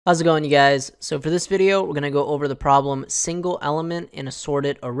How's it going, you guys? So for this video, we're going to go over the problem single element in a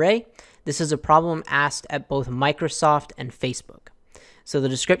sorted array. This is a problem asked at both Microsoft and Facebook. So the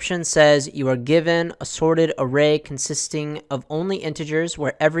description says you are given a sorted array consisting of only integers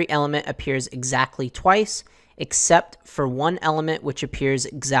where every element appears exactly twice, except for one element which appears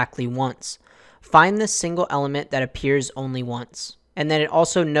exactly once. Find the single element that appears only once. And then it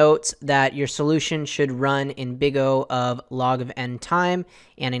also notes that your solution should run in big O of log of n time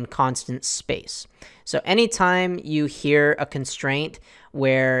and in constant space. So anytime you hear a constraint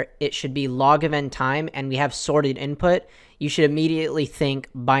where it should be log of n time and we have sorted input, you should immediately think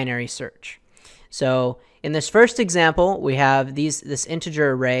binary search. So in this first example, we have this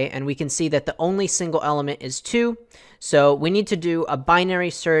integer array, and we can see that the only single element is 2. So we need to do a binary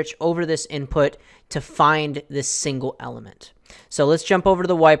search over this input to find this single element. So let's jump over to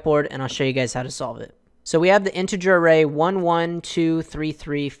the whiteboard and I'll show you guys how to solve it. So we have the integer array 1, 1, 2, 3,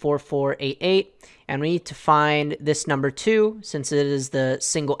 3, 4, 4, 8, 8, and we need to find this number 2 since it is the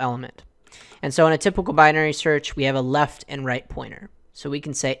single element. And so in a typical binary search, we have a left and right pointer. So we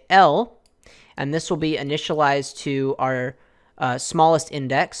can say L, and this will be initialized to our smallest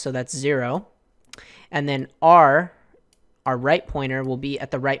index, so that's 0. And then R, our right pointer, will be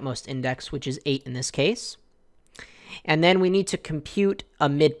at the rightmost index, which is 8 in this case. And then we need to compute a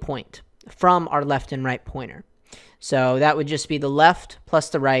midpoint from our left and right pointer. So that would just be the left plus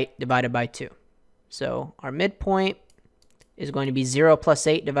the right divided by 2. So our midpoint is going to be 0 plus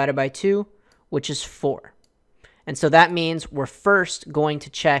 8 divided by 2, which is 4. And so that means we're first going to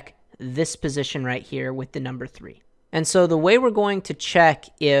check this position right here with the number 3. And so the way we're going to check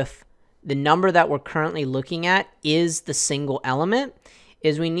if the number that we're currently looking at is the single element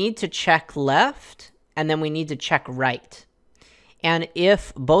is we need to check left and then we need to check right. And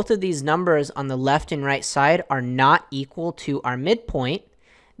if both of these numbers on the left and right side are not equal to our midpoint,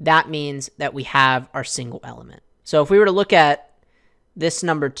 that means that we have our single element. So if we were to look at this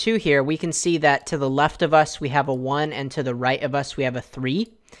number 2 here, we can see that to the left of us we have a 1 and to the right of us we have a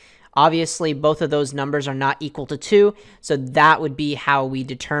 3. Obviously, both of those numbers are not equal to 2, so that would be how we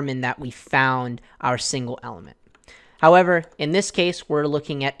determine that we found our single element. However, in this case, we're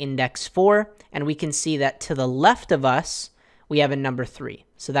looking at index 4, and we can see that to the left of us, we have a number 3.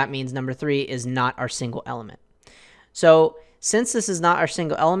 So that means number 3 is not our single element. So since this is not our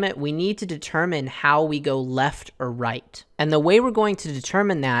single element, we need to determine how we go left or right. And the way we're going to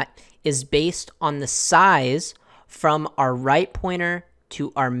determine that is based on the size from our right pointer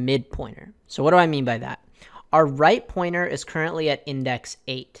to our mid pointer. So what do I mean by that? Our right pointer is currently at index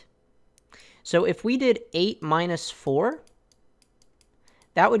 8. So if we did 8 minus 4,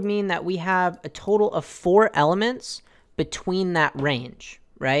 that would mean that we have a total of 4 elements between that range,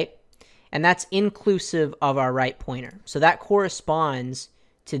 right? And that's inclusive of our right pointer. So that corresponds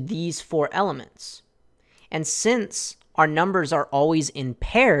to these 4 elements. And since our numbers are always in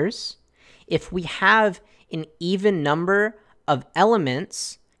pairs, if we have an even number of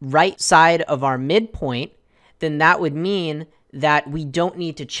elements right side of our midpoint, then that would mean that we don't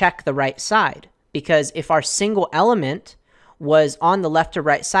need to check the right side, because if our single element was on the left or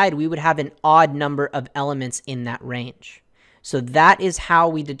right side, we would have an odd number of elements in that range. So that is how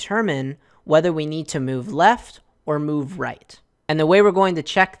we determine whether we need to move left or move right. And the way we're going to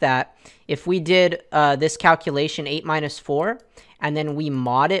check that, if we did this calculation 8 minus 4, and then we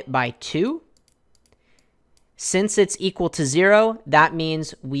mod it by 2, since it's equal to 0, that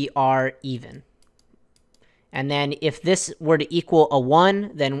means we are even. And then if this were to equal a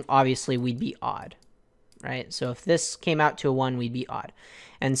 1, then obviously we'd be odd, right? So if this came out to a 1, we'd be odd.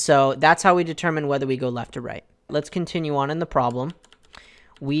 And so that's how we determine whether we go left or right. Let's continue on in the problem.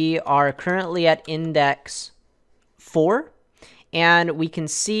 We are currently at index 4, and we can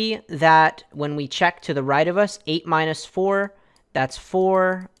see that when we check to the right of us, 8 minus 4, that's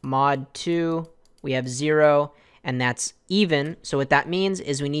 4, mod 2, we have 0, and that's even. So what that means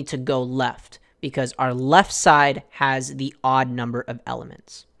is we need to go left, because our left side has the odd number of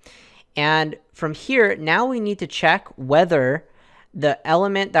elements. And from here, now we need to check whether the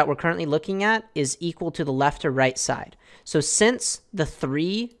element that we're currently looking at is equal to the left or right side. So since the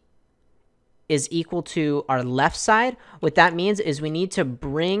 3 is equal to our left side, what that means is we need to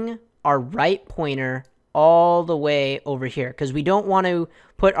bring our right pointer all the way over here, because we don't want to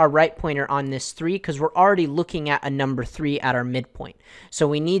put our right pointer on this 3 because we're already looking at a number 3 at our midpoint. So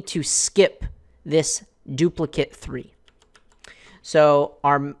we need to skip this duplicate 3. So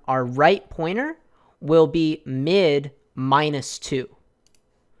our right pointer will be mid minus 2.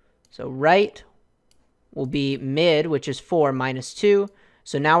 So right will be mid, which is 4 minus 2.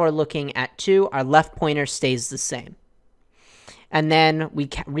 So now we're looking at 2. Our left pointer stays the same. and then we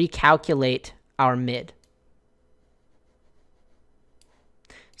recalculate our mid.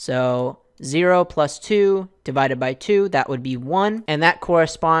 So 0 plus 2 divided by 2, that would be 1, and that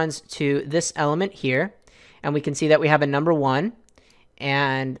corresponds to this element here. And we can see that we have a number 1,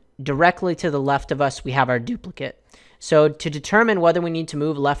 and directly to the left of us, we have our duplicate. So to determine whether we need to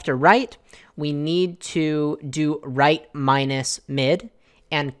move left or right, we need to do right minus mid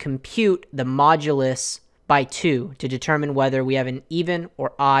and compute the modulus by 2 to determine whether we have an even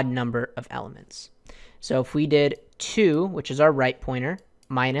or odd number of elements. So if we did 2, which is our right pointer,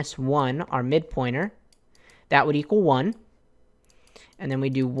 minus 1, our mid pointer, that would equal 1. And then we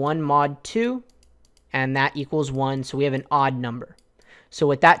do 1 mod 2, and that equals 1, so we have an odd number. So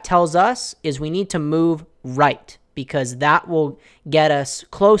what that tells us is we need to move right, because that will get us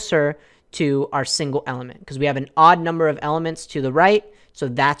closer to our single element, because we have an odd number of elements to the right, so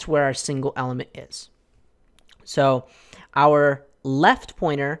that's where our single element is. So our left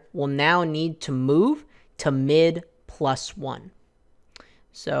pointer will now need to move to mid plus 1.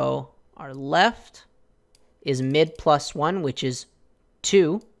 So our left is mid plus 1, which is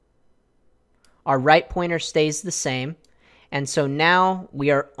 2. Our right pointer stays the same. And so now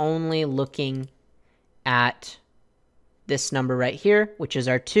we are only looking at this number right here, which is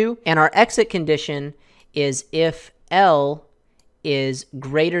our 2. And our exit condition is if L is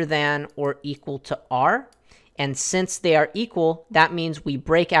greater than or equal to R. And since they are equal, that means we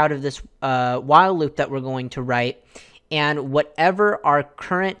break out of this while loop that we're going to write. And whatever our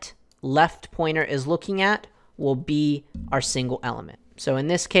current left pointer is looking at will be our single element. So in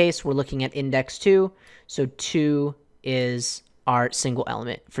this case, we're looking at index 2. So 2 is our single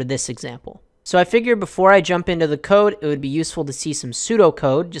element for this example. So I figured before I jump into the code, it would be useful to see some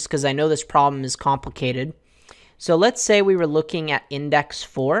pseudocode, just because I know this problem is complicated. So let's say we were looking at index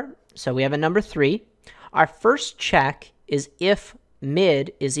 4. So we have a number 3. Our first check is if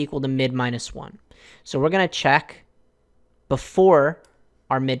mid is equal to mid minus 1. So we're going to check before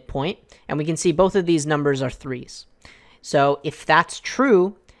our midpoint, and we can see both of these numbers are 3s. So if that's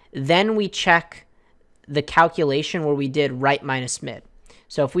true, then we check the calculation where we did right minus mid.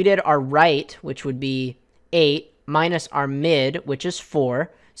 So if we did our right, which would be 8, minus our mid, which is 4,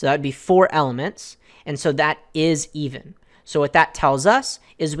 so that would be 4 elements, and so that is even. So what that tells us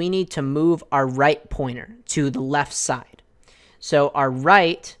is we need to move our right pointer to the left side. So our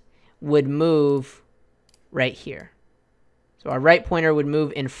right would move right here. So our right pointer would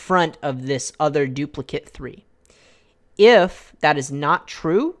move in front of this other duplicate 3. If that is not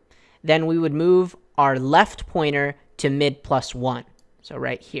true, then we would move our left pointer to mid plus 1. So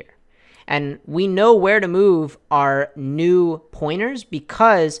right here. And we know where to move our new pointers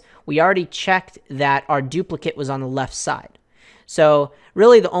because we already checked that our duplicate was on the left side. So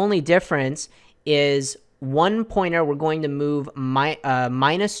really the only difference is one pointer we're going to move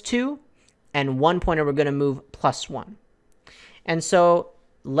minus 2, and one pointer we're going to move plus 1. And so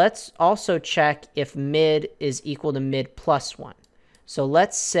let's also check if mid is equal to mid plus 1. So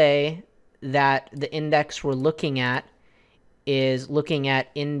let's say that the index we're looking at is looking at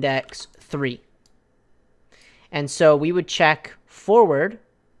index 3. And so we would check forward,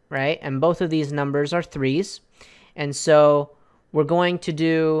 right? And both of these numbers are 3s. And so we're going to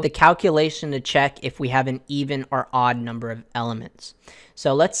do the calculation to check if we have an even or odd number of elements.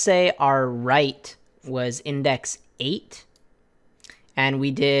 So let's say our right was index 8. And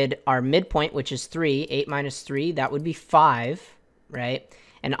we did our midpoint, which is 3. 8 minus 3, that would be 5, right?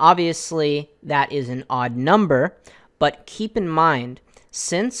 And obviously, that is an odd number. But keep in mind,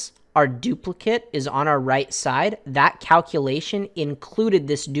 since our duplicate is on our right side, that calculation included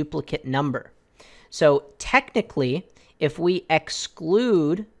this duplicate number. So technically, if we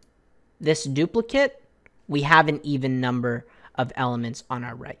exclude this duplicate, we have an even number of elements on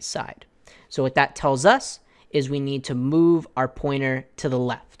our right side. So what that tells us is we need to move our pointer to the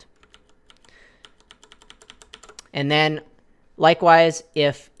left. And then likewise,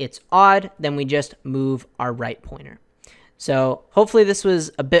 if it's odd, then we just move our right pointer. So hopefully this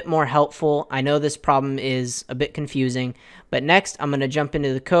was a bit more helpful. I know this problem is a bit confusing, but next I'm going to jump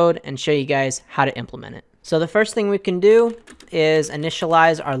into the code and show you guys how to implement it. So the first thing we can do is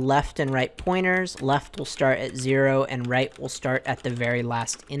initialize our left and right pointers. Left will start at 0 and right will start at the very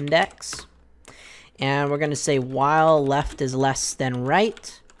last index. And we're going to say while left is less than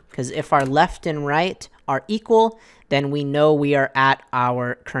right, because if our left and right are equal, then we know we are at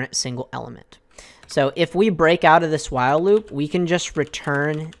our current single element. So if we break out of this while loop, we can just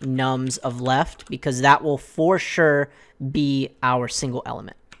return nums of left, because that will for sure be our single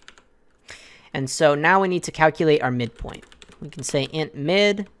element. And so now we need to calculate our midpoint. We can say int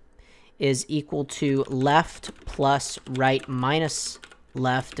mid is equal to left plus right minus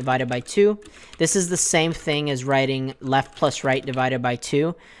left divided by 2. This is the same thing as writing left plus right divided by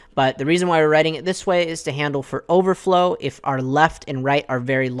 2, but the reason why we're writing it this way is to handle for overflow if our left and right are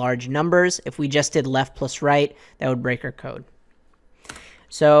very large numbers. If we just did left plus right, that would break our code.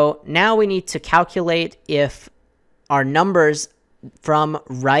 So now we need to calculate if our numbers from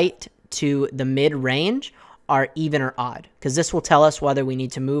right to the mid-range are even or odd, because this will tell us whether we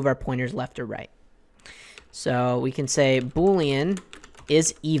need to move our pointers left or right. So we can say Boolean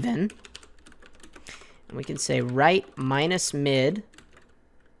is even, and we can say right minus mid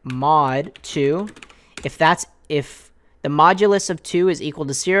mod 2. If the modulus of 2 is equal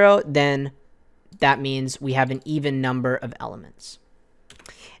to 0, then that means we have an even number of elements.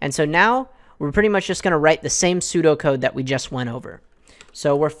 And so now we're pretty much just going to write the same pseudocode that we just went over.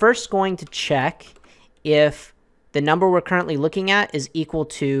 So we're first going to check if the number we're currently looking at is equal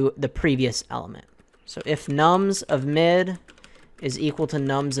to the previous element. So if nums of mid is equal to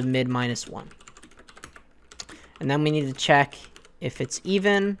nums of mid minus 1. And then we need to check if it's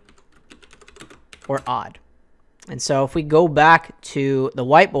even or odd. And so if we go back to the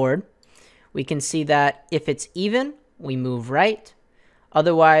whiteboard, we can see that if it's even, we move right.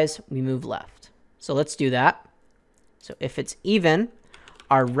 Otherwise, we move left. So let's do that. So if it's even,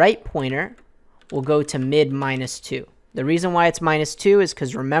 our right pointer will go to mid minus 2. The reason why it's minus 2 is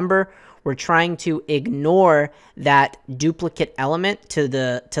because, remember, we're trying to ignore that duplicate element to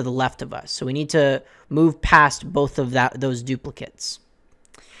the left of us. So we need to move past both of those duplicates.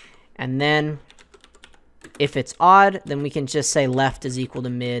 And then if it's odd, then we can just say left is equal to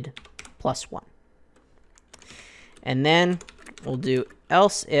mid plus 1. And then we'll do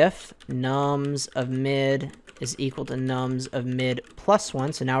else if nums of mid is equal to nums of mid plus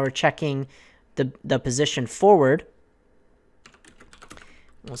 1. So now we're checking the position forward.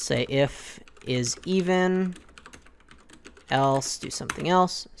 We'll say if is even, else do something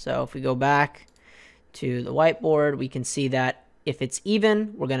else. So if we go back to the whiteboard, we can see that if it's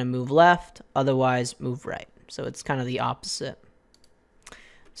even, we're going to move left, otherwise move right. So it's kind of the opposite.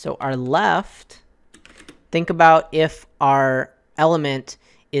 So our left, think about if our element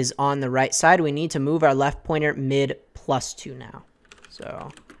is on the right side, we need to move our left pointer mid plus 2 now. So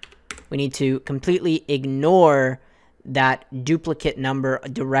we need to completely ignore that duplicate number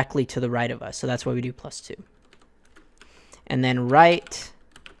directly to the right of us. So that's why we do plus 2. And then right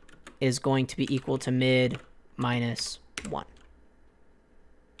is going to be equal to mid minus 1.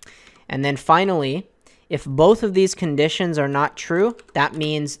 And then finally, if both of these conditions are not true, that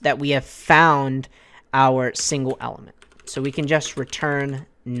means that we have found our single element. So we can just return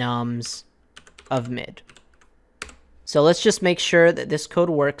nums of mid. So let's just make sure that this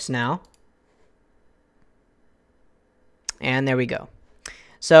code works now. And there we go.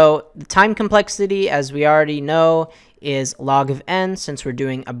 So the time complexity, as we already know, is log of n, since we're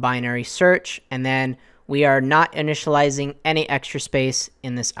doing a binary search. And then we are not initializing any extra space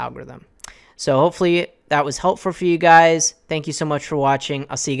in this algorithm. So hopefully that was helpful for you guys. Thank you so much for watching.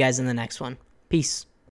 I'll see you guys in the next one. Peace.